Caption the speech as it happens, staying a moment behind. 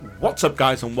What's up,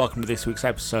 guys, and welcome to this week's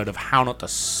episode of How Not to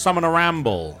Summon a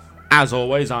Ramble. As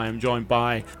always, I am joined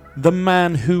by the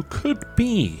man who could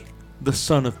be the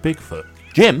son of Bigfoot,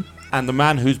 Jim, and the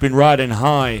man who's been riding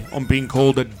high on being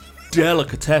called a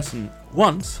delicatessen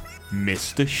once,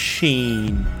 Mr.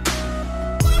 Sheen.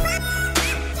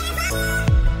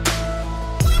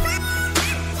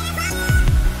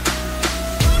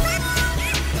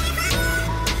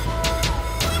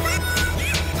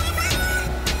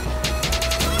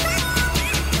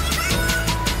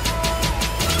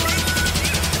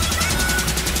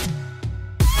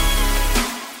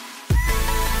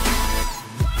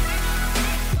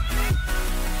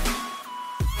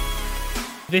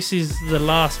 This is the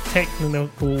last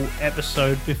technical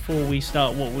episode before we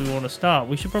start what we want to start.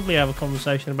 We should probably have a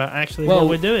conversation about actually what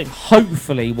we're doing.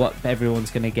 Hopefully what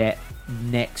everyone's going to get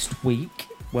next week,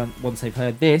 once they've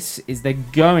heard this, is they're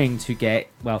going to get,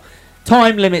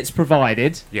 time limits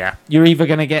provided. Yeah. You're either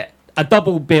going to get a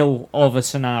double bill of a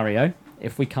scenario,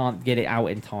 if we can't get it out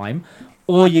in time,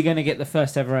 or you're going to get the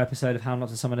first ever episode of How Not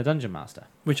to Summon a Dungeon Master.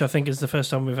 Which I think is the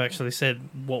first time we've actually said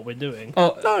what we're doing.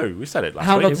 Oh, No, we said it last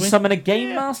How week. Not to Summon a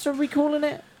Game Master, are we calling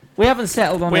it? We haven't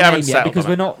settled on the name yet, because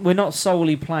we're not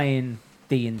solely playing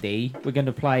D&D. We're going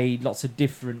to play lots of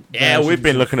different We've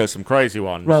been looking at some crazy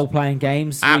ones. role-playing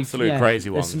games. Absolute crazy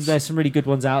ones. There's some really good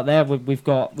ones out there. We've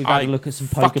had a look at some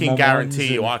Pokemon fucking guarantee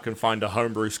ones you I can find a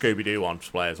homebrew Scooby-Doo one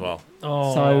to play as well.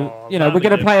 Oh, So, we're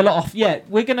going to play a lot of... Yeah,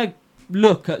 we're going to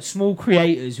look at small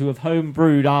creators who have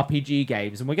homebrewed RPG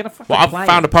games, and we're going to fucking Well, play I've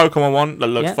found a Pokemon one that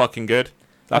looks fucking good.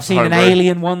 I've seen an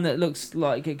alien one that looks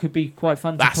like it could be quite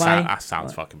fun to play. That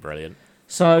sounds fucking brilliant.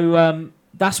 So,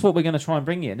 that's what we're going to try and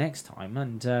bring you next time,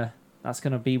 and that's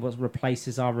going to be what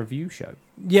replaces our review show.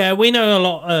 Yeah, we know a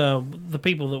lot. The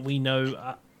people that we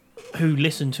know who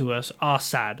listen to us are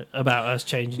sad about us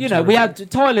changing.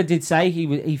 Tyler did say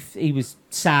he was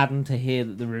saddened to hear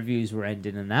that the reviews were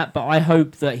ending and that, but I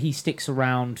hope that he sticks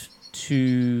around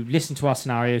to listen to our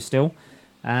scenario still,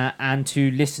 and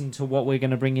to listen to what we're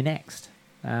going to bring you next,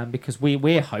 because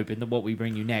we're hoping that what we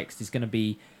bring you next is going to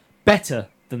be better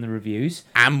than the reviews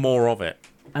And more of it.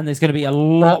 and there's going to be a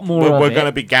lot more of it. We're going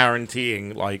to be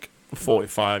guaranteeing like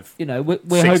 45. We're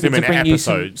hoping to bring you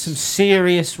some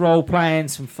serious role playing,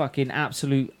 some fucking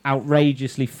absolute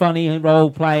outrageously funny role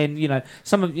playing. We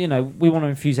want to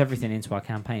infuse everything into our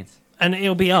campaigns. And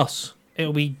it'll be us.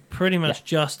 It'll be pretty much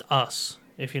just us,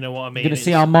 if you know what I mean. You're going to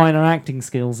see our minor acting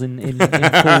skills in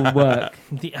full work.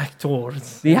 The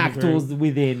actors. The actors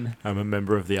within. I'm a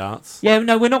member of the arts. Yeah,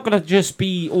 no, we're not going to just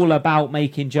be all about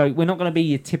making jokes. We're not going to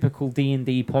be a typical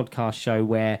D&D podcast show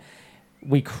where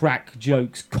we crack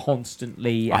jokes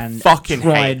constantly and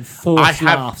try and force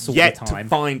laughs all the time. I have yet to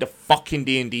find a fucking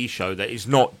D&D show that is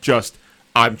not just,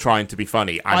 I'm trying to be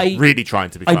funny. I'm really trying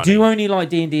to be funny. I do only like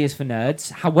D&D is for nerds.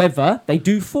 However, they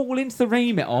do fall into the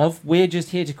remit of, we're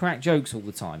just here to crack jokes all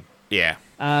the time. Yeah.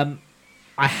 I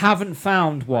haven't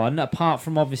found one, apart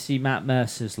from obviously Matt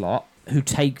Mercer's lot, who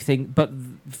take things... But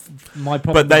my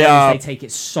problem is they take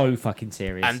it so fucking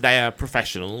serious. And they are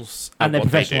professionals. And they're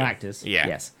professional actors. Yeah.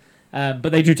 Yes. But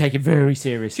they do take it very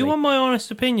seriously. Do you want my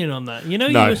honest opinion on that? You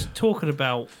was talking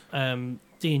about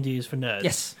D&D is for nerds.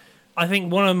 Yes. I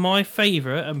think one of my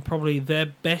favourite and probably their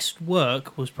best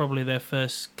work was probably their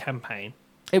first campaign.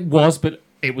 It was, but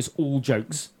it was all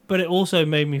jokes. But it also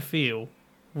made me feel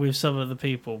with some of the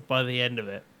people by the end of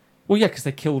it. Well, yeah, because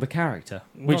they killed a character,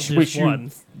 which you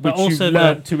learned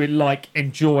to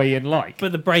enjoy and like.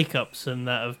 But the breakups and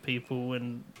that of people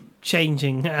and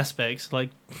changing aspects,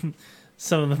 like...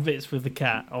 Some of the bits with the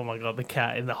cat. Oh my god, the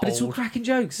cat in the hole. But it's all cracking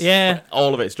jokes. Yeah.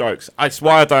 All of it's jokes. That's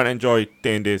why I don't enjoy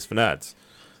D&D is for nerds.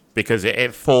 Because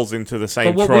it falls into the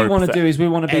same trope. But what we want to do is we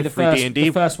want to be the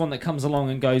D&D. first one that comes along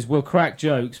and goes, we'll crack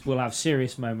jokes, we'll have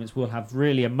serious moments, we'll have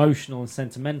really emotional and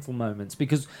sentimental moments.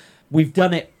 Because we've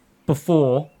done it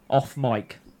before off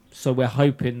mic. So we're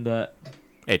hoping that...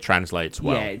 It translates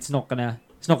well. Yeah, it's not gonna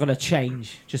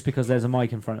change just because there's a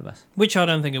mic in front of us. Which I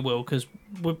don't think it will, because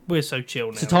we're so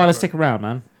chill now. So Tyler, stick around,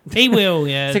 man. He will,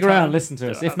 yeah. Stick around and listen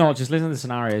to us. If not, just listen to the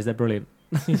scenarios. They're brilliant.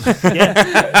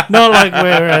 Yeah. Not like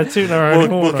we're tooting our own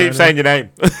horn. We'll keep saying your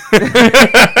name.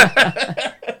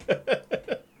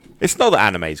 It's not that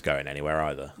anime's going anywhere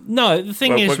either. No, the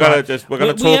thing is... We're going to talk about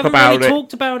it. We haven't really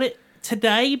talked about it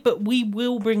today, but we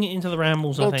will bring it into the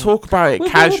rambles, I think. We'll talk about it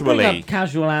casually. We'll bring up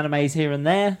casual animes here and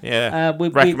there. Yeah,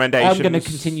 recommendations. I'm going to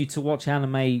continue to watch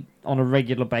anime on a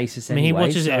regular basis anyway. He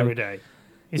watches it every day.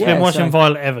 He's been watching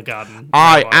Violet Evergarden.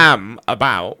 I am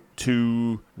about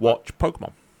to watch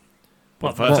Pokemon. For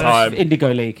the first time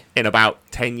Indigo League. In about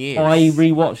 10 years. I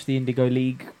rewatched the Indigo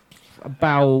League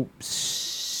about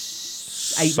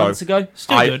 8 months ago.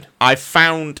 Still good. I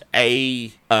found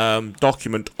a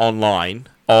document online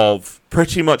of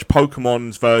pretty much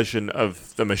Pokemon's version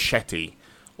of the Machete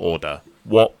order.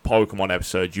 What Pokemon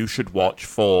episode you should watch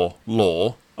for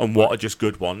lore, and what are just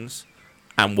good ones,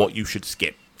 and what you should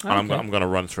skip. And I'm going to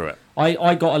run through it.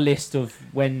 I got a list of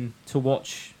when to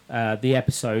watch the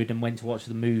episode and when to watch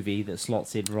the movie that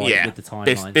slots in with the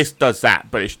timeline. This does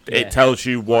that, but it tells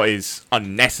you what is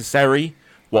unnecessary,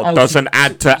 what doesn't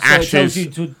add to Ash's... It tells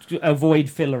you to avoid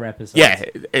filler episodes. Yeah,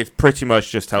 it pretty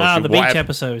much just tells you the beach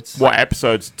episodes. What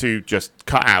episodes to just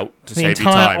cut out to save you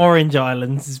time. The entire Orange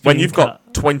Islands is being When you've cut.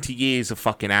 got 20 years of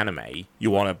fucking anime,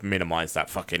 you want to minimise that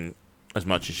fucking as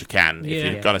much as you can if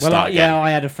you're going to start again.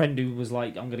 I had a friend who was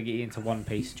like, I'm going to get you into One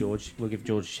Piece, George. We'll give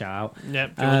George a shout out.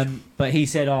 Yep, George. But he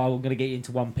said, I'm going to get you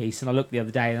into One Piece. And I looked the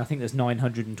other day, and I think there's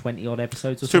 920 odd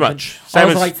episodes or Too something. much. Same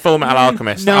as like, Full Metal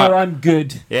Alchemist. No, I'm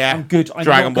good. Yeah. I'm good. I'm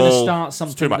Dragon not going to Ball, start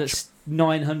something that's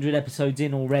 900 episodes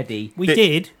in already. We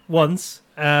did once,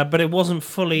 but it wasn't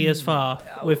fully as far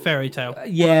with Fairy Tail.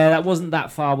 Yeah, that wasn't that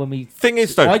far when we... Thing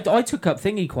is, though... I took up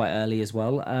Thingy quite early as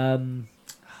well.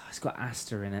 It's got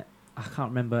Asta in it. I can't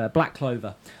remember. Black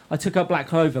Clover. I took up Black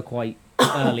Clover quite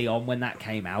early on when that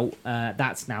came out.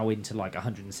 That's now into like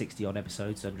 160 odd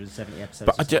episodes, 170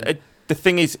 episodes. But the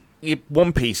thing is,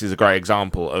 One Piece is a great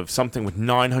example of something with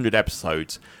 900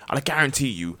 episodes, and I guarantee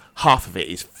you, half of it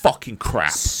is fucking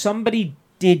crap. Somebody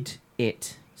did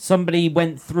it. Somebody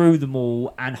went through them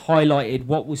all and highlighted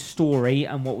what was story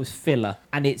and what was filler,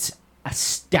 and it's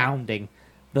astounding.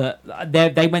 That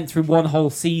they went through one whole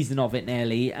season of it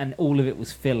nearly, and all of it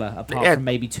was filler, apart from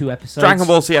maybe 2 episodes. Dragon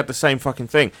Ball Z had the same fucking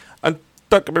thing. And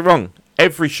don't get me wrong,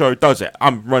 every show does it.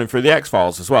 I'm running through the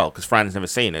X-Files as well, because Fran's never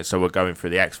seen it, so we're going through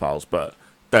the X-Files. But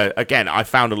again, I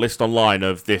found a list online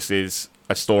of this is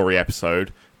a story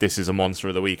episode, this is a Monster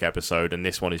of the Week episode, and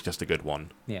this one is just a good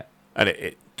one. Yeah.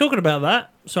 And Talking about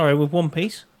that, with One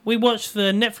Piece, we watched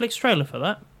the Netflix trailer for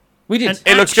that. We did. And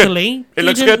it looks good. It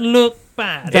looks good. Look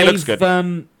bad. It looks good.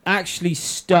 They've actually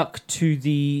stuck to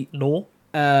the lore,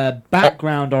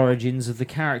 background origins of the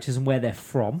characters and where they're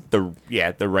from.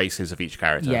 The races of each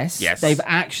character. Yes. They've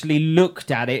actually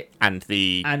looked at it and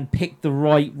picked the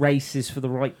right races for the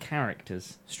right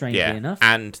characters. Strangely enough,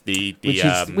 and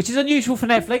which is unusual for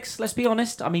Netflix. Let's be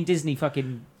honest. I mean, Disney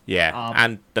fucking. Yeah,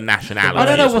 and the nationality. I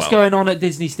don't know what's going on at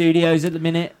Disney Studios at the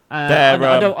minute. I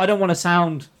don't want to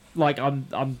sound like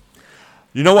I'm.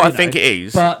 You know what I think it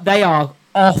is? But they are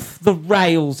off the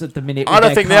rails at the minute with I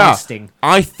don't think casting. they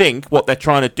are. I think what they're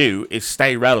trying to do is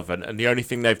stay relevant, and the only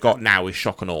thing they've got now is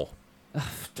shock and awe.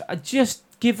 Just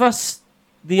give us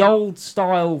the old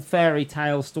style fairy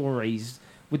tale stories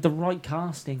with the right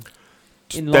casting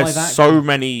in live action. There's so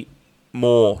many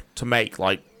more to make.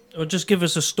 Like, or just give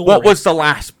us a story. What was the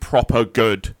last proper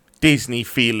good Disney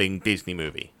feeling Disney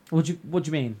movie? What do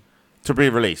you mean? To be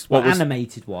released. What was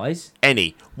animated wise?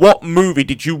 What movie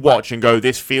did you watch and go,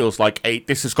 this feels like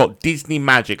this has got Disney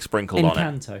magic sprinkled on it?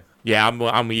 Encanto. Yeah,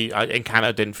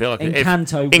 Encanto didn't feel like it.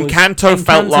 Encanto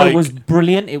felt like... was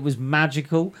brilliant. It was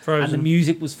magical. Frozen. And the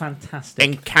music was fantastic.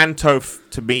 Encanto,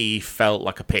 to me, felt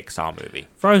like a Pixar movie.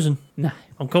 Frozen. No.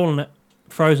 I'm calling it.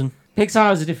 Frozen.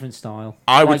 Pixar is a different style.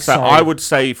 I would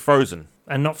say Frozen.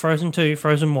 And not Frozen 2,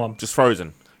 Frozen 1. Just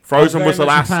Frozen. Frozen was the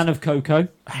last. I'm a fan of Coco.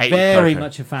 Very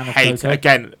much a fan of Coco.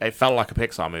 Again, it felt like a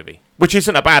Pixar movie, which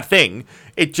isn't a bad thing.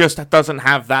 It just doesn't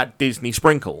have that Disney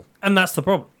sprinkle. And that's the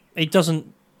problem. It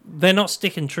doesn't. They're not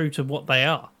sticking true to what they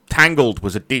are. Tangled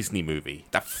was a Disney movie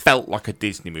that felt like a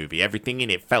Disney movie. Everything in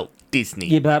it felt Disney.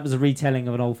 Yeah, but that was a retelling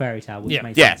of an old fairy tale, which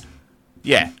made sense.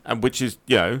 Yeah, and which is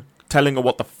telling her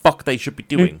what the fuck they should be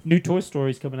doing. New Toy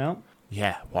Story's coming out.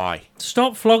 Yeah, why?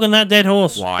 Stop flogging that dead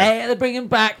horse. Why? Hey, they're bringing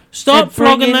back. Stop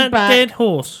flogging that dead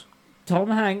horse. Tom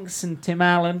Hanks and Tim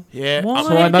Allen. Yeah. Why?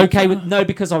 So I'm okay with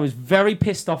because I was very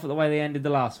pissed off at the way they ended the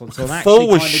last one. So I'm Four actually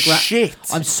was kind of shit.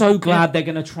 I'm so glad they're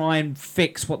going to try and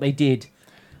fix what they did.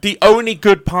 The only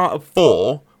good part of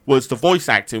 4 was the voice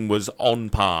acting was on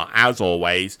par as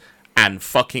always, and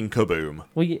fucking kaboom.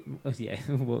 Well, yeah.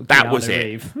 Well, That was Keanu it.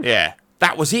 Reeves. Yeah,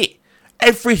 that was it.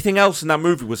 Everything else in that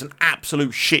movie was an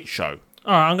absolute shit show.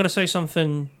 All right, I'm going to say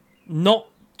something not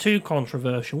too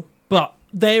controversial, but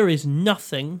there is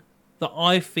nothing that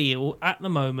I feel at the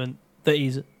moment that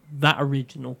is that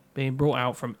original being brought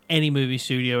out from any movie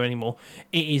studio anymore.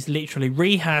 It is literally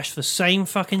rehashed the same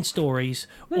fucking stories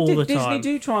all the Disney time.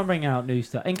 do try and bring out new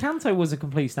stuff. Encanto was a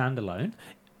complete standalone.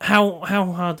 How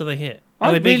hard do they hit? I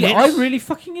Are they big hits? really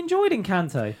fucking enjoyed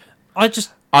Encanto. I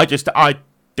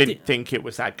Didn't think it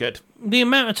was that good. The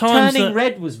amount of times Turning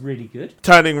Red was really good.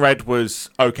 Turning Red was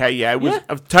okay, yeah. It was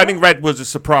Turning Red was a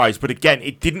surprise, but again,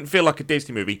 it didn't feel like a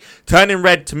Disney movie. Turning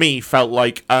Red to me felt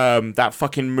like that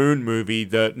fucking Moon movie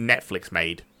that Netflix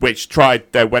made, which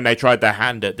when they tried their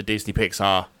hand at the Disney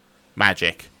Pixar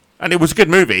magic. And it was a good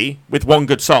movie with one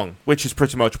good song, which is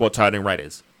pretty much what Turning Red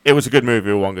is. It was a good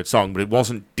movie with one good song, but it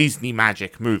wasn't Disney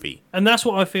magic movie. And that's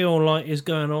what I feel like is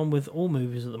going on with all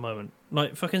movies at the moment.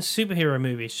 Like, fucking superhero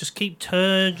movies. Just keep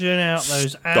turging out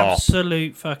those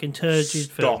absolute fucking turgid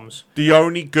films. The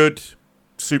only good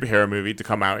superhero movie to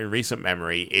come out in recent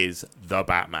memory is The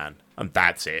Batman. And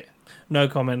that's it. No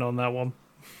comment on that one.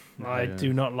 I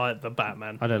do not like The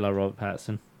Batman. I don't like Robert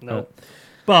Pattinson. No.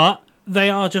 But they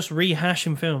are just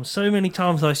rehashing films. So many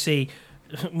times I see...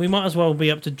 We might as well be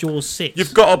up to Jaws 6.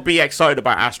 You've got to be excited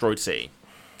about Asteroid City.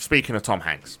 Speaking of Tom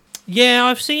Hanks. Yeah,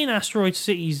 I've seen Asteroid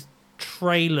City's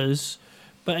trailers,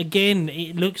 but again,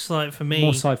 it looks like for me...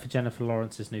 More so for Jennifer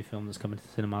Lawrence's new film that's coming to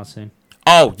the cinema soon.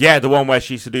 Oh, yeah, the one where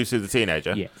she seduces the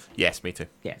teenager? Yes. Yes, me too.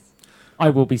 Yes. I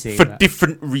will be seeing for that.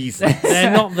 different reasons. They're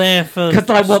not there for Because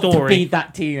I want to story. be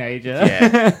that teenager.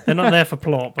 Yeah. They're not there for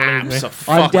plot, believe me.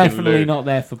 I'm definitely not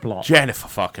there for plot. Jennifer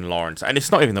fucking Lawrence. And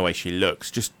it's not even the way she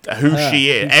looks, just who she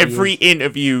is. Who she Every is.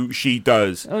 interview she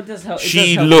does, Oh, it does help.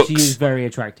 she it does help looks... She is very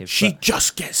attractive. She but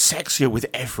just gets sexier with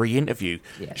every interview.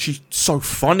 Yeah. She's so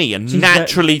funny and She's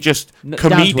naturally just down to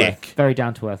earth. comedic. Very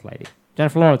down to earth lady.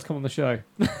 Jennifer Lawrence, come on the show.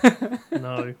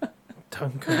 No,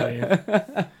 don't come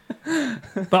here.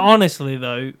 But honestly,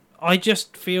 though, I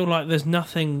just feel like there's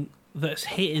nothing that's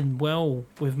hitting well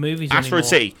with movies Asteroid anymore.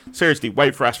 City. Seriously,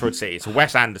 wait for Asteroid City. It's a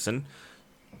Wes Anderson,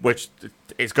 which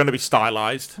is going to be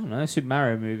stylized. I don't know. Super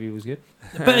Mario movie was good.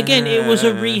 But again, it was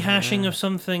a rehashing of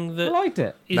something I that liked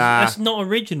it. is Nah. that's not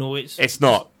original. It's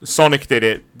not. Sonic did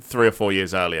it 3 or 4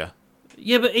 years earlier.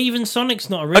 Yeah, but even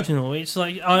Sonic's not original. It's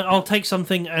like I'll take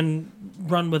something and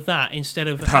run with that instead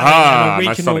of having an nice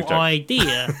original Sonic joke.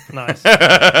 idea. Nice.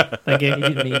 Thank you. He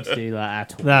didn't mean to do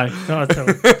that at all. No, not at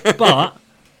all. But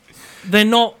they're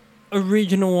not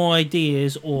original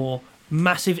ideas or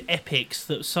massive epics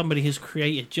that somebody has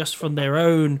created just from their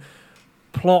own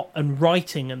plot and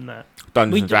writing and that.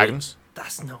 Dungeons and Dragons.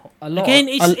 That's not. A lot Again,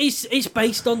 of- it's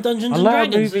based on Dungeons A and lot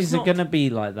Dragons. of It's movies are not- going to be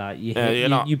like that. You, Yeah, you're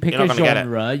not- you pick you're a not gonna get it.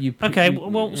 genre. You pick, Okay, you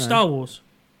well, know. Star Wars.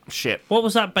 Shit. What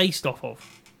was that based off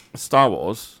of? Star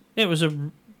Wars? It was a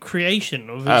creation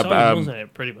of its but, own, wasn't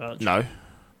it? Pretty much. No.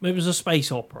 It was a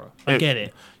space opera. I get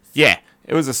it. Yeah,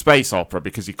 it was a space opera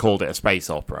because he called it a space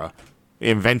opera. He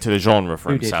invented a genre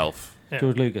for Who did? himself. Yeah.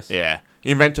 George Lucas. Yeah.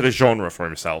 He invented a genre for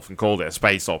himself and called it a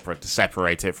space opera to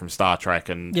separate it from Star Trek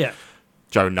and Yeah.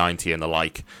 Joe 90 and the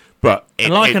like. But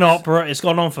And like an opera, it's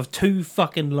gone on for too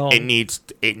fucking long. it needs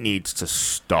to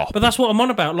stop. But that's what I'm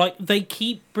on about. Like, they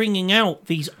keep bringing out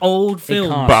these old They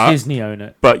films. can't. But- Disney own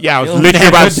it. But yeah, I was It'll literally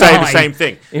about never to say die. the same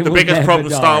thing. It The will biggest never problem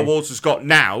Star die. Wars has got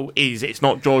now is it's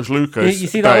not George Lucas. You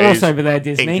see that that horse is over there,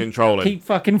 Disney? in controlling. Keep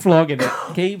fucking flogging it.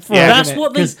 Keep flogging Yeah. That's it.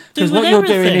 what they do Because with what you're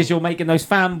doing everything. is you're making those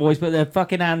fanboys put their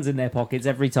fucking hands in their pockets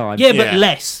every time. Yeah, Yeah. but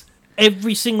less.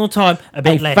 Every single time, a A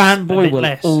bit less. fanboy a bit will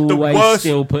less. always worst-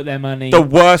 still put their money. The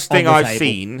worst thing on the I've table.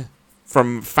 seen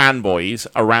from fanboys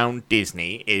around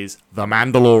Disney is The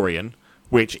Mandalorian,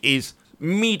 which is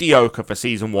mediocre for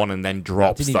season 1 and then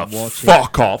drops Didn't the even watch it.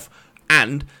 fuck off.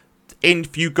 And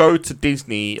if you go to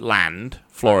Disneyland,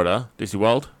 Florida, Disney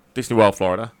World,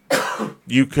 Florida,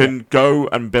 you can go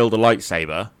and build a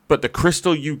lightsaber, but the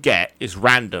crystal you get is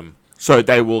random. So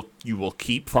you will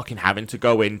keep fucking having to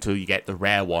go in till you get the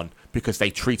rare one because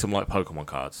they treat them like Pokemon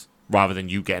cards rather than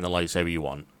you getting the lightsaber you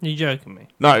want. You joking me?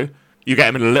 No, you get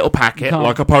them in a little packet can't-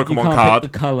 like a you Pokemon can't card.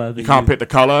 pick the colour that You can't you- pick the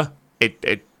color.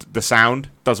 The sound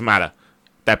doesn't matter.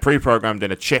 They're pre-programmed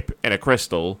in a chip in a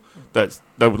crystal. That's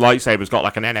the lightsaber's got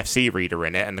like an NFC reader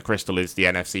in it, and the crystal is the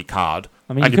NFC card.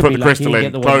 I mean, and you you could put be the lucky crystal and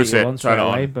in, get the one close that you it, want turn it straight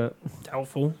away, on. but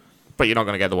Doubtful. But you're not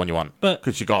going to get the one you want But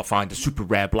because you got to find a super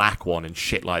rare black one and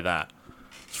shit like that.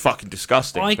 It's fucking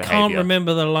disgusting. I behavior. can't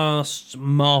remember the last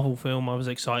Marvel film I was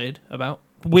excited about,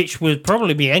 which would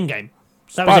probably be Endgame.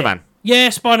 That was it. Spider-Man. Yeah,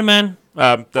 Spider-Man.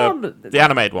 The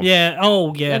animated one. Yeah.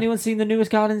 Oh, yeah. anyone seen the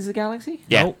newest Guardians of the Galaxy?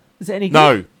 Yeah. Nope. Is it any good?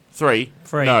 No. 3.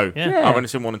 Three. No. Yeah. Yeah. I've only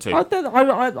seen 1 and 2.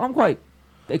 I'm quite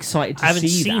excited to I haven't see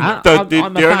seen that. The, I'm the, a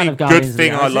the fan only of good Guardians of the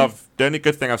thing I Galaxy. love, the only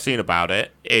good thing I've seen about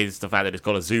it is the fact that it's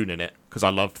got a Zune in it because I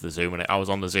loved the Zune in it. I was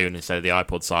on the Zune instead of the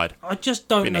iPod side. I just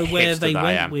don't Being know a where hipster they that I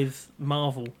went am. with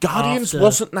Marvel. Guardians after-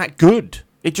 wasn't that good.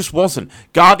 It just wasn't.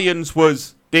 Guardians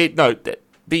was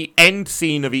the end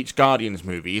scene of each Guardians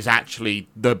movie is actually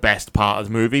the best part of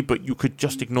the movie, but you could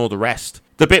just ignore the rest.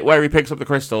 The bit where he picks up the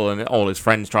crystal and all his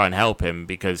friends try and help him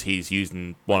because he's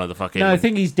using one of the fucking No, I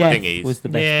think he's death thingies. was the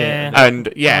best Yeah. bit.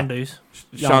 And yeah, Yandu's.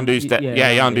 Shandu's death. yeah, Yeah,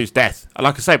 Yandu. Yandu's death.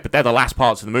 Like I say, but they're the last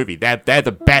parts of the movie. They're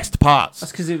the best parts.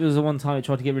 That's because it was the one time it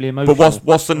tried to get really emotional. But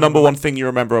what's the number one thing you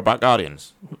remember about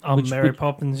Guardians? Mary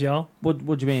Poppins, y'all. What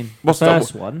do you mean? What's the the-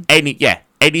 first one?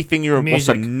 Anything you remember. What's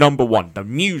the Music. number one? The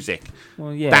music.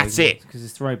 Well, yeah, That's it. because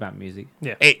it's throwback music.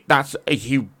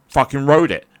 He fucking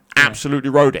wrote it. Absolutely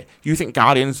wrote it. You think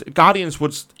Guardians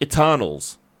was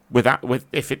Eternals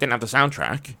if it didn't have the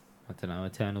soundtrack? I don't know.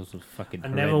 Eternals was fucking. I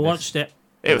never horrendous. watched it.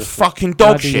 It was fucking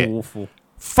dog Bloody shit. Awful.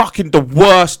 Fucking the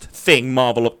worst thing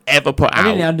Marvel have ever put I out.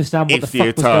 didn't understand what the It's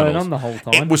fuck was going Eternals. on the whole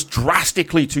time. It was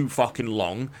drastically too fucking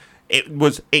long.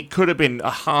 It could have been a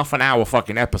half an hour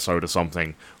fucking episode or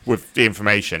something with the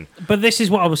information. But this is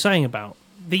what I was saying about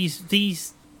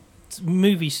these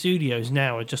movie studios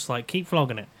now are just like keep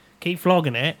flogging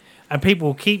it, and people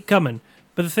will keep coming.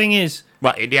 But the thing is,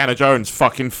 Well, Indiana Jones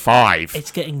fucking 5.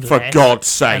 it's getting For less God's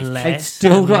sake. and less It's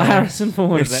still and got less. Harrison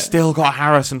Ford. It's in it. still got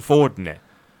Harrison Ford in it.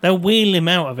 They'll wheel him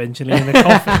out eventually in a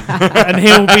coffin, and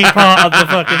he'll be part of the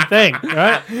fucking thing,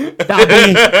 right? That'll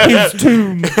be his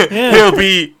tomb. Yeah, He'll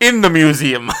be in the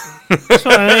museum. that's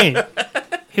what I mean.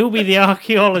 He'll be the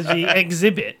archaeology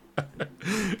exhibit.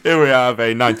 Here we have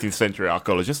a 19th century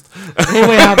archaeologist. Here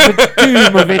we have the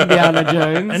tomb of Indiana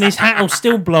Jones. And his hat will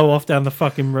still blow off down the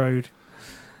fucking road.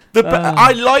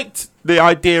 I liked the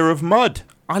idea of mud.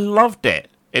 I loved it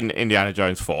in Indiana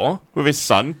Jones 4 with his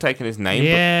son taking his name.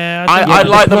 Yeah, I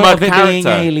like the plot mud of it being character.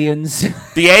 aliens.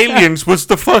 The aliens was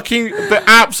the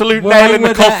absolute Why nail in the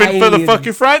were there coffin for the aliens?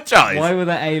 fucking franchise. Why were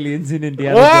there aliens in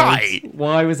Indiana Why? Jones?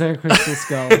 Why was there a crystal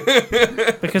skull?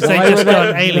 because they Why just were got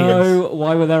there, aliens. No,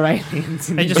 why were there aliens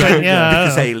in They just Indiana went, yeah, I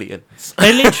Because don't know. aliens.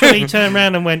 They literally turned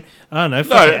around and went, I don't know,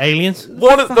 fuck No. it, aliens.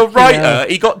 One of the writer, hell.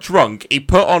 he got drunk. He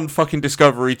put on fucking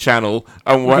Discovery Channel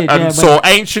and did, yeah, when- saw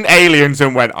ancient aliens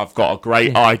and went, "I've got a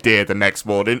great Yeah. idea." The next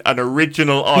morning, an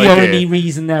original The idea. only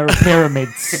reason there are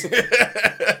pyramids.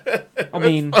 I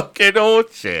mean, Fucking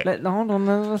horseshit. hold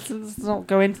on, let's not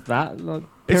go into that. Like,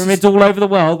 pyramids all over the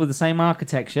world with the same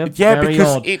architecture. Yeah, Very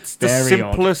because odd. it's the Very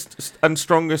odd. simplest and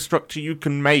strongest structure you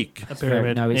can make. A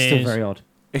pyramid. No, it's is. still very odd.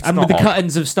 It's And not with the odd.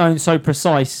 cuttings of stone so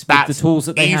precise, with That's the tools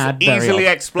that they had, very easily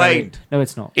odd. explained. Very- no,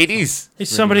 it's not. It is. It's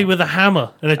somebody with a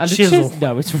hammer and a And chisel.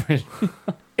 No, it's really,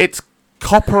 It's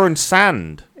copper and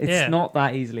sand. it's Yeah. not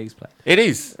that easily explained. It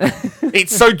is.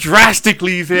 It's so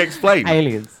drastically easily explained.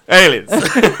 Aliens. Aliens. No,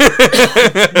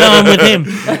 I'm with him.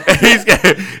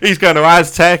 he's going to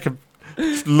Aztec and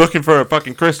looking for a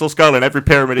fucking crystal skull in every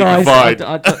pyramid he can Guys, find.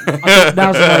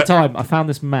 now's the right time. I found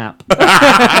this map.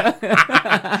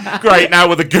 Great, now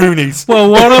with the Goonies.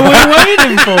 Well, what are we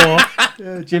waiting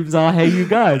for? Jim's our hey you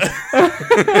guys.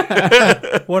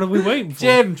 What are we waiting for?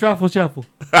 Jim, truffle shuffle.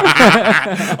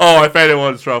 Oh, if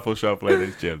anyone's truffle shuffling,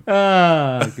 it's Jim.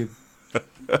 Good.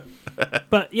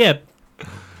 But yeah,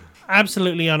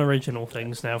 absolutely unoriginal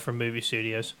things now from movie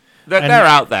studios. They're And-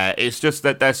 out there. It's just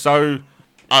that they're so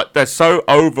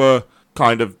over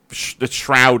kind of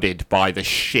shrouded by the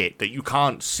shit that you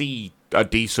can't see a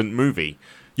decent movie.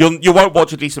 You won't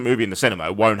watch a decent movie in the cinema.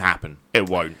 It won't happen. It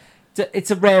won't.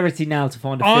 It's a rarity now to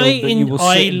find a film that you will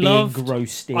sit and be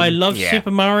engrossed in. I loved Yeah.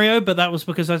 Super Mario, but that was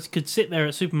because I could sit there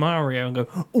at Super Mario and go,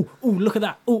 oh, look at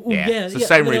that. Oh, Yeah, yeah. it's the yeah,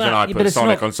 same look at reason that. I Yeah, but put it's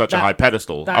Sonic not- on such a that- high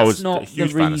pedestal. That's I was not a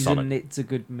huge the fan of reason Sonic. it's a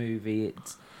good movie.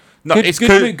 It's No, good, it's good,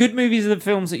 cool. good movies are the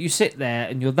films that you sit there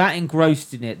and you're that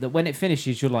engrossed in it that when it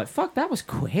finishes you're like, fuck, that was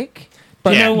quick.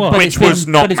 But You know what? but Which it's been, was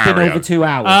not but it's been Mario. over 2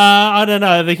 hours. I don't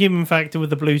know. The human factor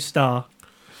with the blue star.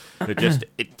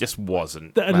 It just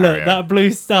wasn't. Look, Mario. that blue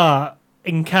star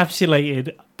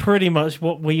encapsulated pretty much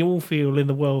what we all feel in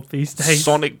the world these days.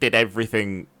 Sonic did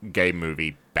everything game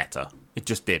movie better. It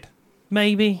just did.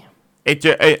 Maybe.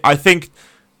 I think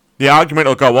the argument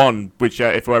will go on, which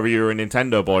if whether you're a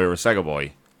Nintendo boy or a Sega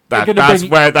boy, We're gonna that's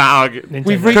bring- where that argument.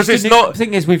 we've Nintendo. reached because a it's new, not-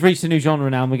 thing is we've reached a new genre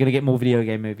now and we're going to get more video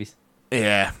game movies.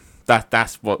 Yeah,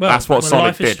 that's what Well, Sonic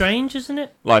Life is did. Strange, isn't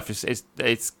it? Life is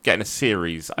it's getting a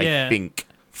series. I Yeah. think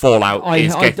Fallout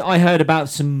is I heard about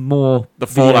some more the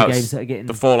video Fallout games that are getting.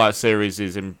 the Fallout series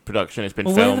is in production. It's been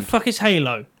Well, where the filmed. fuck is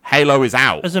Halo Halo is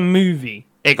out. as a movie?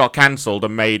 It got cancelled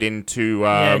and made into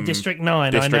District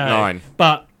 9, District I know. 9.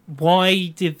 But why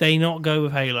did they not go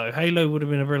with Halo? Halo would have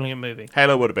been a brilliant movie.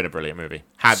 Halo would have been a brilliant movie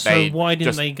had So they why didn't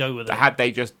just, they go with it? had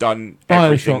they just done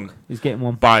everything. Bioshock is getting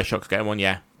one. Bioshock's getting one,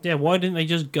 yeah. Yeah, why didn't they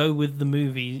just go with the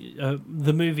movie?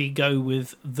 The movie go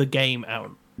with the game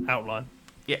outline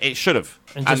Yeah, it should have.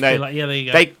 and just they, be like, yeah, there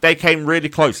you go. they came really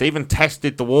close. They even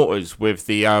tested the waters with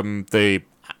the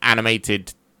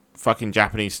animated fucking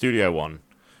Japanese studio one,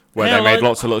 where Hell, they made I'd-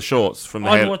 lots of little shorts from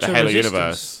I'd the watch a Halo Resistance.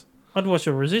 universe. I'd watch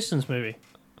a Resistance movie.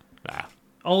 Nah.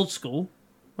 Old school,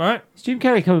 right? Is Jim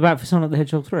Carrey coming back for Sonic the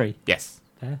Hedgehog 3? Yes.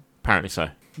 Yeah. Apparently so.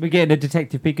 We're getting a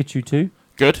Detective Pikachu 2.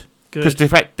 Good. Good. Because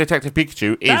Detective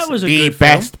Pikachu That was is a the good film.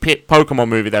 best Pokemon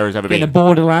movie there has ever Getting a been.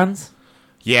 Borderlands.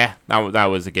 Yeah, that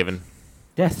was a given.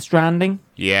 Death Stranding.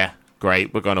 Yeah,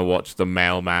 great. We're going to watch The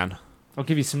Mailman. I'll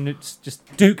give you some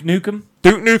just Duke Nukem.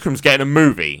 Duke Nukem's getting a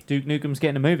movie. Duke Nukem's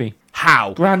getting a movie.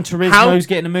 How? Gran Turismo's How?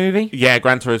 getting a movie. Yeah,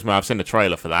 Gran Turismo. I've seen the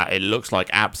trailer for that. It looks like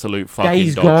absolute fucking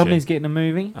Days dog Gone shit. is getting a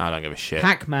movie. I don't give a shit.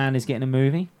 Pac-Man is getting a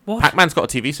movie. What? Pac-Man's got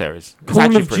a TV series. It's Call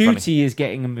actually of pretty Duty is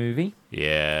getting a movie. funny.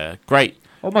 Yeah, great.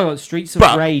 Oh my god, Streets of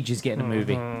But- Rage is getting a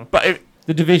movie. But if,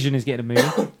 The Division is getting a movie.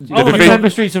 Oh, Do you Division- remember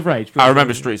Streets of Rage? I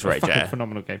remember Streets of Rage, Fucking yeah.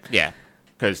 phenomenal game. yeah,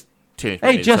 because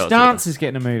Hey, Just Dance is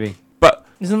getting a movie. But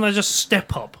Isn't that just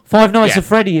Step Up? Five Nights Yeah. at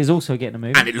Freddy is also getting a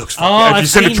movie. and it looks. Oh, Fucking, have I've you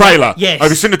seen the seen trailer? that. Yes. Have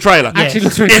you seen the trailer? Yeah. Actually,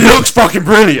 looks really It good. looks fucking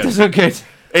brilliant. Does look good.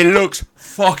 It looks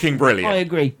fucking I brilliant.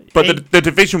 agree. But the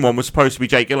Division one was supposed to be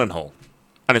Jake Gyllenhaal,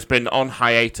 and it's been on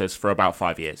hiatus for about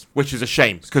 5 years, which is a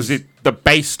shame because the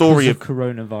base story Because of of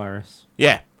coronavirus.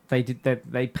 yeah,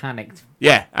 They panicked.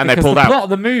 yeah, and they Because pulled the out. plot of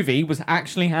the movie was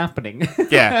actually happening.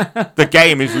 Yeah, the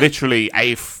game is literally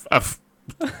a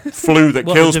flu that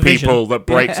What, kills The Division? people that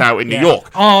breaks Yeah. out in Yeah. New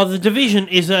York. Oh, The Division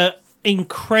is a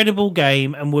incredible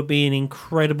game and would be an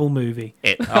incredible movie.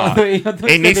 It, I thought uh, it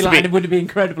it needs to be- It would be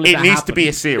incredible. If it needs to be a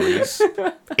happened. series.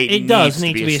 It does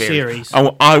need to be a series.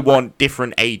 I want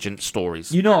different agent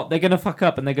stories. You know what? They're going to fuck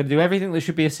up and they're going to do everything that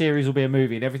should be a series will be a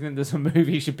movie, and everything that's a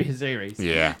movie should be a series.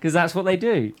 Yeah. Because that's what they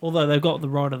do. Although they've got The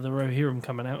Ride of the Rohirrim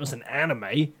coming out as an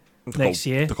anime next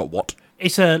year. They got what?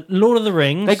 It's a Lord of the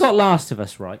Rings. They got Last of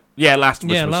Us right. Yeah, Last of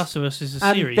Us. yeah, was- Last of Us is a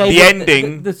And series. they- the the-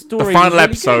 ending, the the story was final really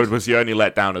episode good. was the only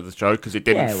letdown of the show because it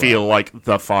didn't Yeah, well. feel like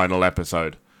the final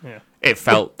episode. Yeah. It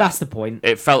felt That's the point.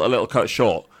 it felt a little cut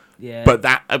short. Yeah. But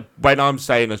that when I'm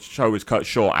saying a show is cut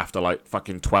short after like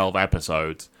fucking 12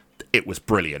 episodes, it was it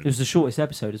brilliant. was the shortest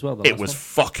episode as well. The It last was one.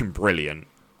 fucking brilliant.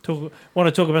 Want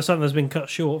to talk about something that's been cut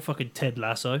short? Fucking Ted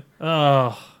Lasso.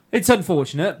 Oh, It's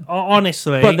unfortunate,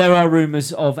 honestly. but there are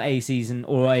rumours of a season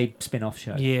or a spin-off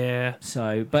show. yeah.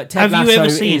 So, but Ted Have you Lasso ever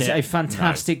seen is it? a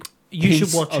fantastic You piece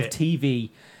should watch of it. TV.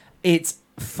 It's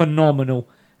phenomenal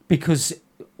because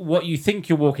what you think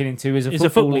you're walking into is a It's a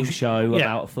footballing football show yeah.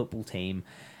 about a football team.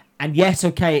 And yes,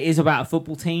 okay, it is about a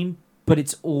football team, but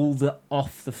it's all the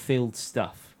off-the-field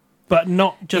stuff. But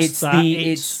not just It's that.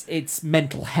 it's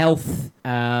mental health.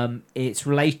 It's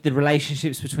the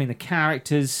relationships between the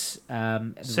characters.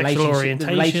 The Sexual relationship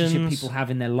orientations. people have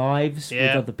in their lives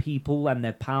Yeah. with other people and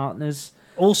their partners.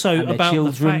 also and their about the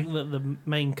children. fact that the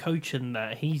main coach in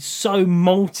that he's so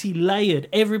multi-layered.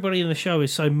 Everybody in the show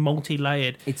is so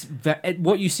multi-layered. It's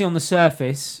what you see on the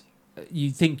surface.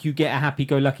 You think you get a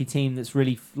happy-go-lucky team that's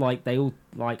really they all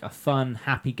like a fun,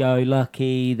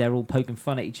 happy-go-lucky. They're all poking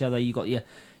fun at each other. You got your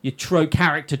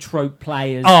character trope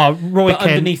players. Oh, Roy but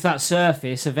Kent, underneath that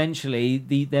surface, eventually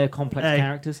they're complex Hey.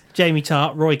 characters. Jamie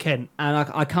Tart, Roy Kent. And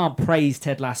I can't praise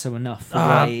Ted Lasso enough for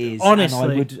Ah, what it is. honestly.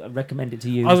 and I would recommend it to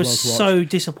you. I as was well to watch. so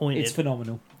disappointed. It's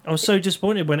phenomenal. I was so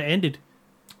disappointed when it ended.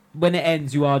 When it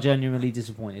ends, you are genuinely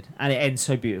disappointed, and it ends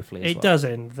so beautifully. As It well. does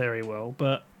end very well,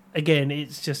 but again,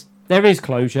 it's just There is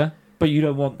closure, but you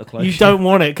don't want the closure. you don't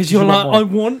want it because You you're like, want I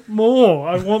want more.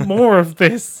 I want more of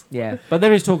this. Yeah, but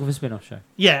there is talk of a spin-off show.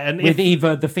 Yeah, and With if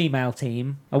either the female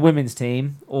team, a women's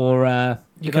team, or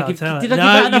You did I can't give, tell did it. I give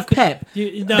No, that you enough could-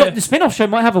 pep? The spin-off show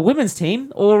might have a women's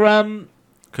team, or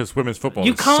Because women's football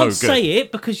you is can't so good. say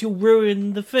it because you'll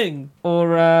ruin the thing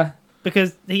or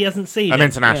because he hasn't seen An it.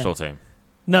 international team.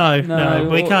 No, No,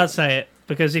 we or- can't say it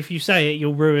because if you say it,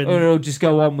 you'll ruin. it'll just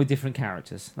go on with different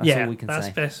characters. That's yeah, all we can that's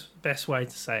say. best way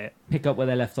to say it. Pick up where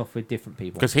they left off with different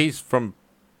people. Because he's from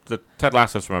Ted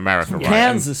Lasso's from America, right?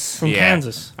 Kansas. From Yeah.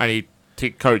 Kansas, And he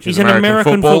coaches he's an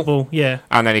American football. Yeah,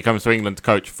 and then he comes to England to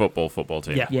coach football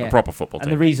team, Yeah. Yeah. a proper football And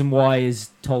team. the reason why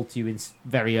is told to you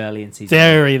very early in season.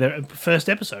 the first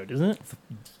episode, isn't it?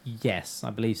 Yes, I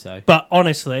believe so. But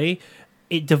honestly,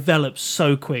 it develops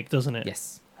so quick, doesn't it?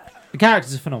 Yes. The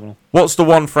characters are phenomenal. What's the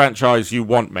one franchise you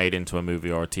want made into a movie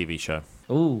or a TV show?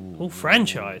 Ooh. Oh,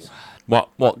 franchise. What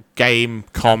game,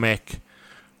 comic,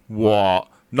 what?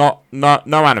 Not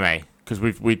no anime, because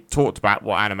we talked about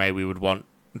what anime we would want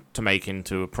to make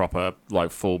into a proper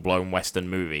like full blown Western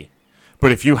movie.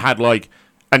 But if you had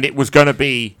and it was going to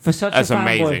be For such as a fanboy of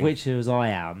amazing. Witcher as I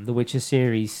am, the Witcher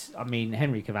series, I mean,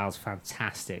 Henry Cavill's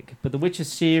fantastic, but the Witcher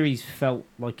series felt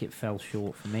like it fell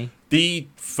short for me. The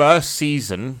first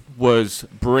season was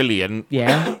brilliant.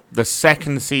 Yeah. The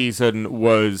second season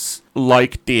was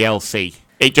like DLC.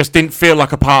 It just didn't feel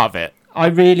like a part of it. I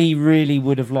really, really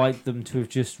would have liked them to have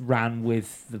just ran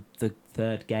with the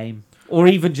third game, or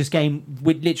even just game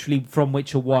with literally from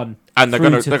Witcher 1. And they're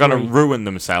gonna 3. ruin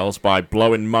themselves by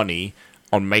blowing money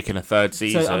on making a third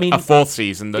season, I mean, a fourth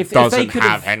season that if they doesn't could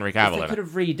have Henry If Cavill they in could it.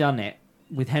 have redone it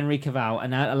with Henry Cavill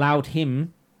and allowed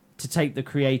him to take the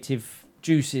creative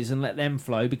juices and let them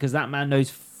flow, because that man knows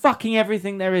fucking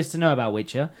everything there is to know about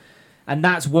Witcher. And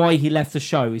that's why he left the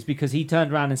show, is because he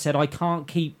turned around and said, I can't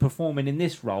keep performing in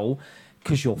this role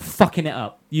because you're fucking it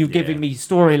up. You're giving me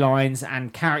storylines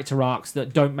and character arcs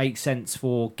that don't make sense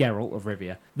for Geralt of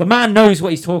Rivia. The man knows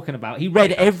what he's talking about. He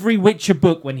read every Witcher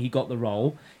book when he got the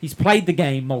role. He's played the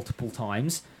game multiple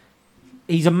times.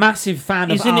 He's a massive fan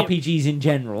of RPGs in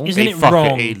general. Isn't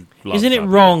it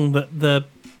wrong that the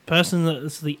person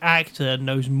that's the actor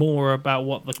knows more about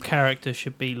what the character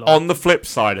should be like? On the flip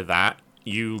side of that,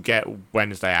 you get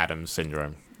Wednesday Addams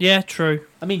syndrome. Yeah, true.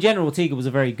 I mean, General Ortega was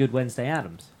a very good Wednesday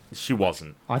Addams. She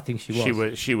wasn't. I think she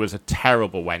was. She was a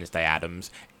terrible Wednesday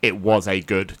Addams. It was a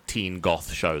good teen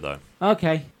goth show, though.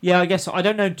 Okay. Yeah, I guess I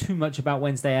don't know too much about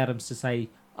Wednesday Addams to say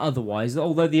otherwise,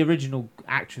 although the original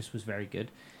actress was very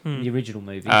good in the original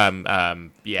movie.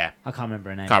 Yeah. I can't remember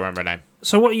her name. Can't remember her name.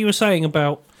 So what you were saying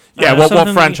about... Yeah, what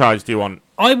franchise do you want?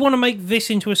 I want to make this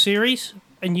into a series,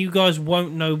 and you guys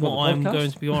won't know what I'm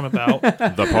going to be on about.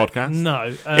 The podcast?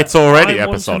 No. It's already I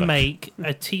episodic. want to make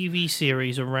a TV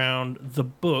series around the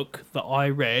book that I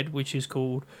read, which is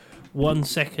called 1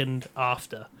 Second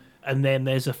After. And then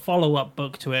there's a follow-up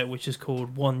book to it, which is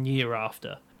called 1 Year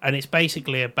After. And it's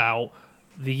basically about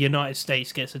the United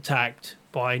States gets attacked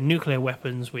by nuclear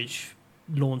weapons which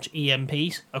launch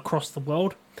EMPs across the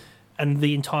world. And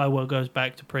the entire world goes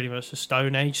back to pretty much the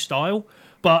Stone Age style.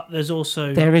 But there's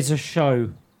also... There is a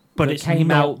show but that it's came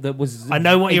not, out that was... I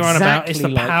know what you're on about. It's the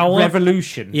like power...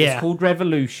 Revolution. Yeah. It's called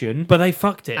Revolution. But they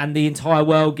fucked it. And the entire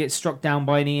world gets struck down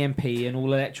by an EMP and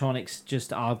all electronics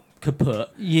just are kaput.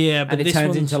 Yeah, but and it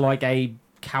turns into like a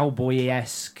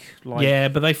cowboy-esque... Like, yeah,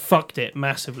 but they fucked it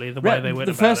massively the way they went about it.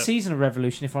 The first season of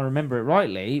Revolution, if I remember it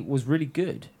rightly, was really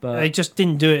good. But they just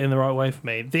didn't do it in the right way for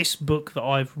me. This book that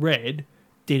I've read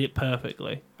did it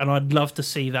perfectly. And I'd love to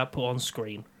see that put on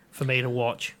screen for me to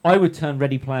watch. I would turn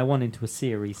Ready Player One into a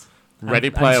series. Ready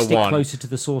Player and stick One, closer to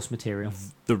the source material.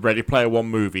 The Ready Player One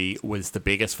movie was the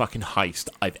biggest fucking heist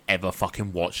I've ever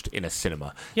fucking watched in a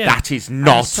cinema. Yeah. That is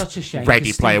not such a shame,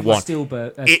 Ready Player One.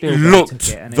 Spielberg It took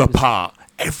looked and the it was part.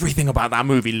 Everything about that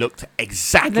movie looked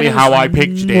exactly it was how I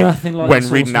pictured it nothing like when the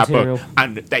reading that source material. book.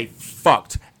 And they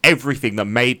fucked everything that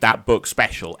made that book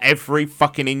special. Every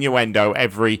fucking innuendo,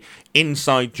 every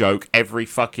inside joke, every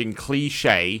fucking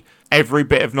cliche, every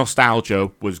bit of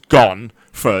nostalgia was gone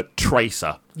for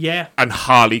Tracer. Yeah. And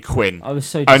Harley Quinn. I was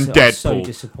so and Deadpool.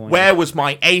 disappointed. Where was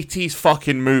my 80s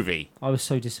fucking movie? I was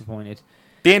so disappointed.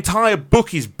 The entire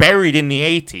book is buried in the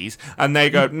 80s, and they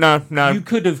go, no. You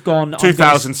could have gone...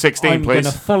 2016, I'm please. going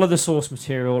to follow the source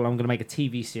material. I'm going to make a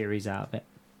TV series out of it.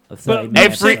 But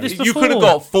you could have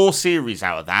got 4 series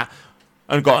out of that,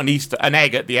 and got an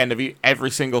egg at the end of every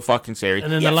single fucking series.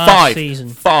 And then the last season.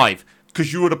 5.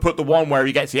 Because you would have put the one where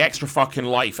he gets the extra fucking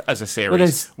life as a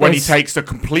series. Well, when he takes the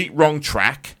complete wrong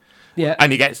track,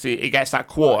 and he gets that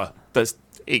quarter.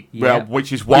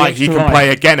 Which is why he can play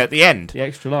again at the end. The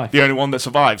extra life. The only one that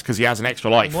survives because he has an extra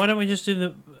life. Why don't we just do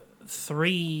the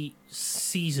 3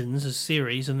 seasons as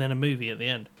series and then a movie at the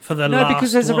end for the last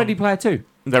because there's one. a Ready Player 2.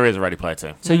 There is a Ready Player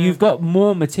 2. So you've got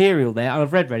more material there.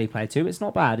 I've read Ready Player 2. It's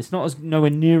not bad. It's not nowhere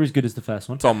near as good as the first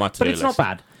one. It's on my to-do list. But it's not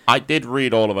bad. I did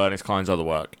read all of Ernest Cline's other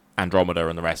work, Andromeda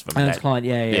and the rest of them. Ernest Cline,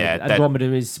 yeah. Andromeda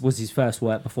was his first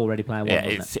work before Ready Player 1,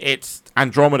 wasn't it? It's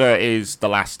Andromeda is The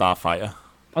Last Starfighter.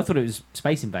 I thought it was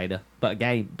Space Invader, but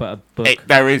a book.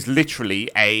 There is literally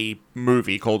a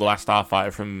movie called The Last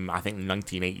Starfighter from, I think,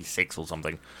 1986 or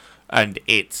something. And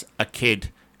it's a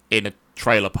kid in a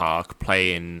trailer park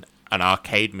playing an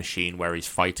arcade machine where he's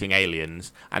fighting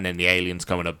aliens, and then the aliens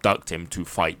come and abduct him to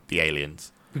fight the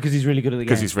aliens. Because he's really good at the game.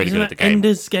 Because he's really good at the game.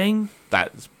 Ender's Game?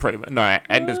 That's pretty much... No,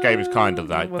 Ender's Game is kind of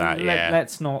like that, yeah.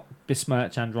 Let's not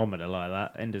besmirch Andromeda like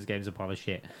that. Ender's Game's a pile of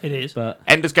shit. It is. But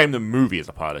Ender's Game, the movie, is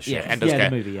a pile of shit. Yes, Ender's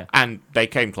Game, the movie, yeah. And they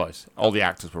came close. All the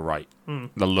actors were right.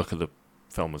 The look of the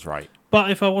film was right.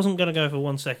 But if I wasn't going to go for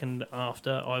 1 second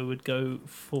after, I would go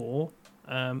for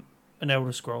an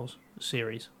Elder Scrolls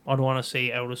series. I'd want to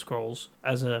see Elder Scrolls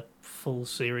as a full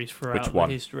series throughout the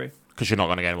history. Because you're not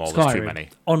going to get them all. There's too many.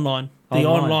 Online. The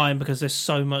online, because there's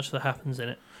so much that happens in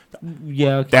it.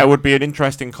 Yeah, okay. There would be an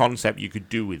interesting concept you could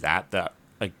do with that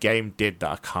a game did that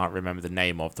I can't remember the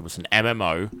name of. There was an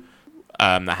MMO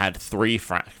that had 3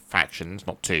 factions,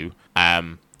 not 2.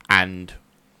 And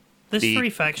there's 3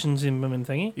 factions in Women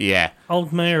Thingy. Yeah.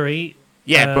 Old Mary,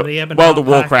 Yeah, but the Ebon World of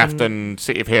Heart Pack Warcraft and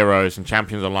City of Heroes and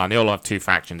Champions Online, they all have two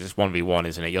factions. It's 1v1,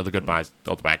 isn't it? You're the good guys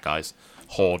or the bad guys.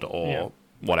 Horde or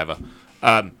whatever.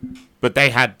 But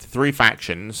they had 3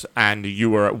 factions, and you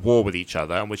were at war with each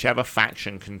other, and whichever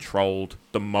faction controlled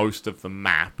the most of the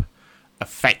map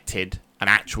affected an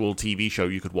actual TV show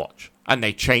you could watch. And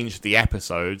they changed the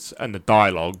episodes and the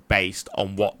dialogue based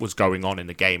on what was going on in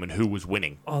the game and who was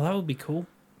winning. Oh, that would be cool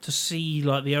to see,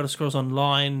 like, the Elder Scrolls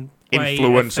Online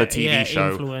Influence a TV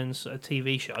show. Influence a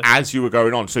TV show As you were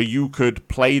going on. So you could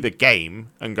play the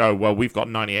game and go, well, we've got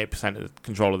 98% of the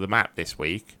control of the map this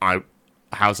week.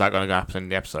 How's that going to happen in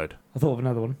the episode? I thought of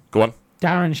another one. Go on.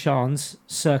 Darren Shan's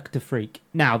Cirque du Freak.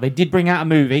 Now, they did bring out a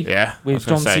movie with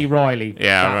John C. Reilly.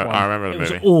 Yeah, I remember the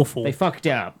movie. It was awful. They fucked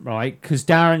it up, right? Because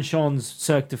Darren Shan's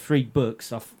Cirque du Freak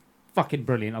books are fucking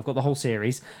brilliant. I've got the whole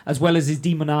series, as well as his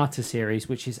Demonata series,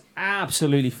 which is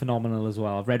absolutely phenomenal as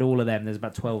well. I've read all of them. There's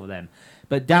about 12 of them.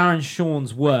 But Darren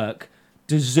Shan's work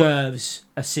deserves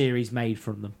a series made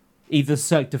from them. Either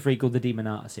Cirque du Freak or the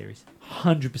Demonata series.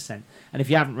 100%. And if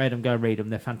you haven't read them, go read them.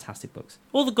 They're fantastic books.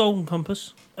 Or the Golden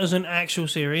Compass as an actual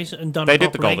series and done They properly.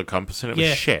 did the Golden Compass and it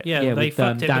was shit. Yeah, they with,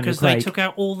 fucked it Daniel because Craig. they took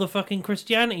out all the fucking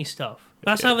Christianity stuff.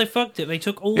 That's how they fucked it. They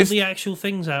took all the actual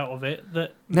things out of it.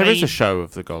 There is a show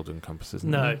of the Golden Compass,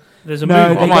 isn't there? No, there's a No,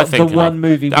 movie. they What am I got the thinking one of?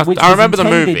 movie, which I remember was the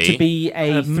intended movie. to be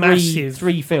A massive-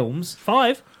 three films.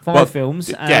 5. Five films,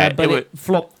 yeah, but it it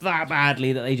flopped that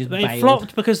badly that they just They bailed.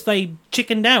 flopped because they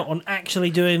chickened out on actually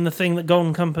doing the thing that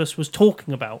Golden Compass was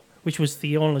talking about, which was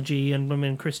theology and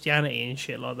women Christianity and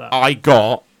shit like that. I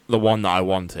got the one that I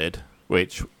wanted,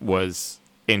 which was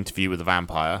Interview with a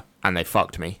Vampire, and they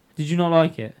fucked me. Did you not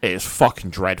like it? It is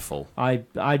fucking dreadful. It's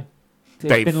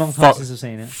They been a long time since I've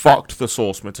seen it. Fucked the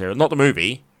source material, not the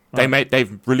movie. Right.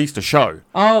 They've released a show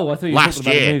Oh, I thought you were last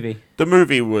talking about year. the movie. The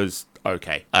movie was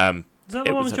okay. Is that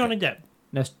the it one was with Johnny Depp?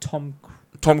 No, it's Tom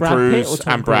Tom Brad Pitt Cruise or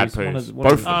Tom and Brad Cruise? Pitt, One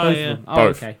of both. them. Oh, yeah. Oh,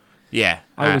 Both. okay. Yeah,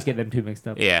 I always get them two mixed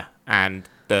up. yeah, and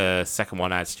the second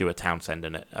one had Stuart Townsend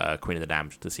in it, Queen of the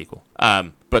Damned, the sequel.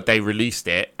 But they released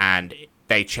it and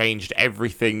they changed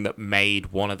everything that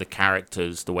made one of the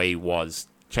characters the way he was.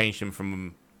 Changed him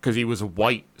from, because he was a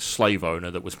white slave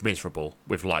owner that was miserable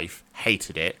with life,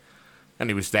 hated it, and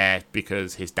he was there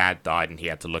because his dad died and he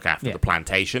had to look after the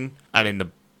plantation. And in the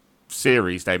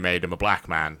series, they made him a black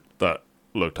man that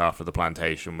looked after the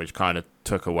plantation, which kind of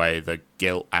took away the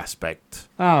guilt aspect.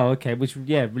 Oh, okay. Which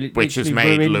Which has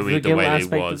made ruined Louis the way he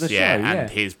aspect of was. the Yeah, show, and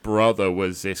his brother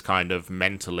was this kind of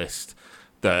mentalist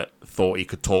that thought he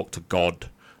could talk to God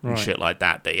and Right. shit like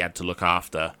that he had to look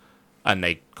after. And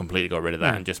they completely got rid of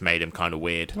that and just made him kind of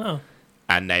weird. Oh.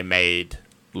 And they made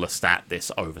Lestat this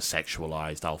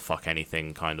over-sexualized, I'll fuck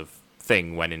anything kind of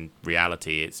thing, when in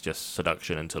reality it's just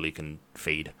seduction until he can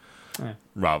feed,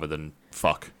 rather than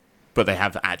fuck. But they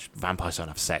have vampires don't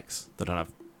have sex. They don't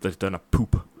have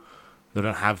poop. They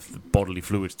don't have the bodily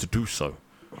fluids to do so.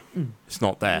 It's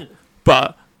not there.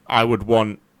 But I would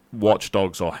want Watch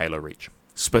Dogs or Halo Reach.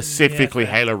 Specifically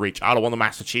fair. Halo Reach. I don't want the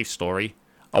Master Chief story.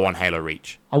 I want Halo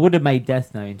Reach. I would have made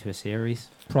Death Note into a series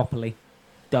properly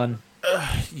done.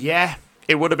 Yeah,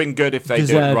 it would have been good if they did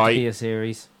Deserved it to be right. a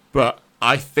series. But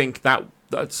I think that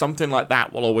something like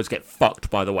that will always get fucked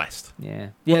by the West. Yeah,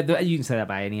 you can say that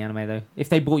about any anime though. If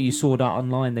they bought you Sword Art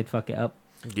Online, they'd fuck it up.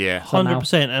 Yeah. Somehow.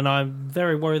 100%, and I'm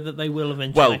very worried that they will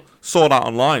eventually. Well, Sword Art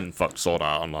Online fucked Sword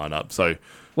Art Online up. So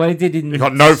Well, it did in It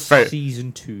got no fa-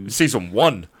 season 2. season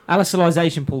 1,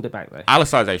 Alicization pulled it back though.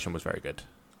 Alicization was very good.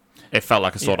 It felt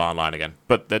like a Sword Art Online again.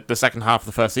 But the second half of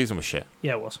the first season was shit.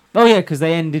 Yeah, it was. Oh yeah, because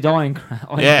they ended Ironclad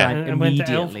Yeah. Ironclad went to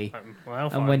immediately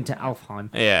Alfheim. and went to Alfheim.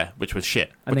 Yeah, which was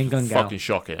shit. And Which then was Gun fucking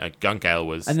shocking. Gun Gale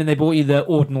was... And then they bought you the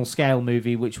Ordinal Scale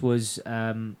movie, which was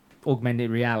augmented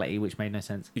reality, which made no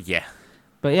sense. Yeah.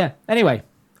 But yeah, anyway,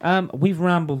 we've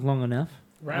rambled long enough.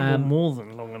 Ramble more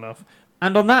than long enough.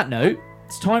 And on that note,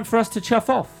 it's time for us to chuff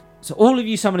off. So all of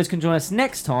you summoners can join us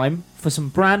next time for some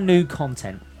brand new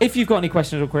content. If you've got any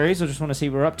questions or queries or just want to see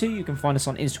what we're up to, you can find us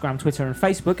on Instagram, Twitter and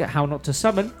Facebook at How Not To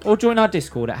Summon, or join our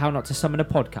Discord at How Not To Summon a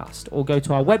Podcast, or go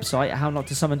to our website at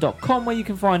hownotttosummon.com where you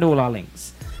can find all our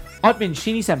links. I've been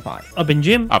Sheeny Senpai. I've been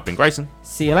Jim. I've been Grayson.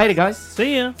 See you later, guys.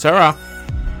 See ya. Ta-ra.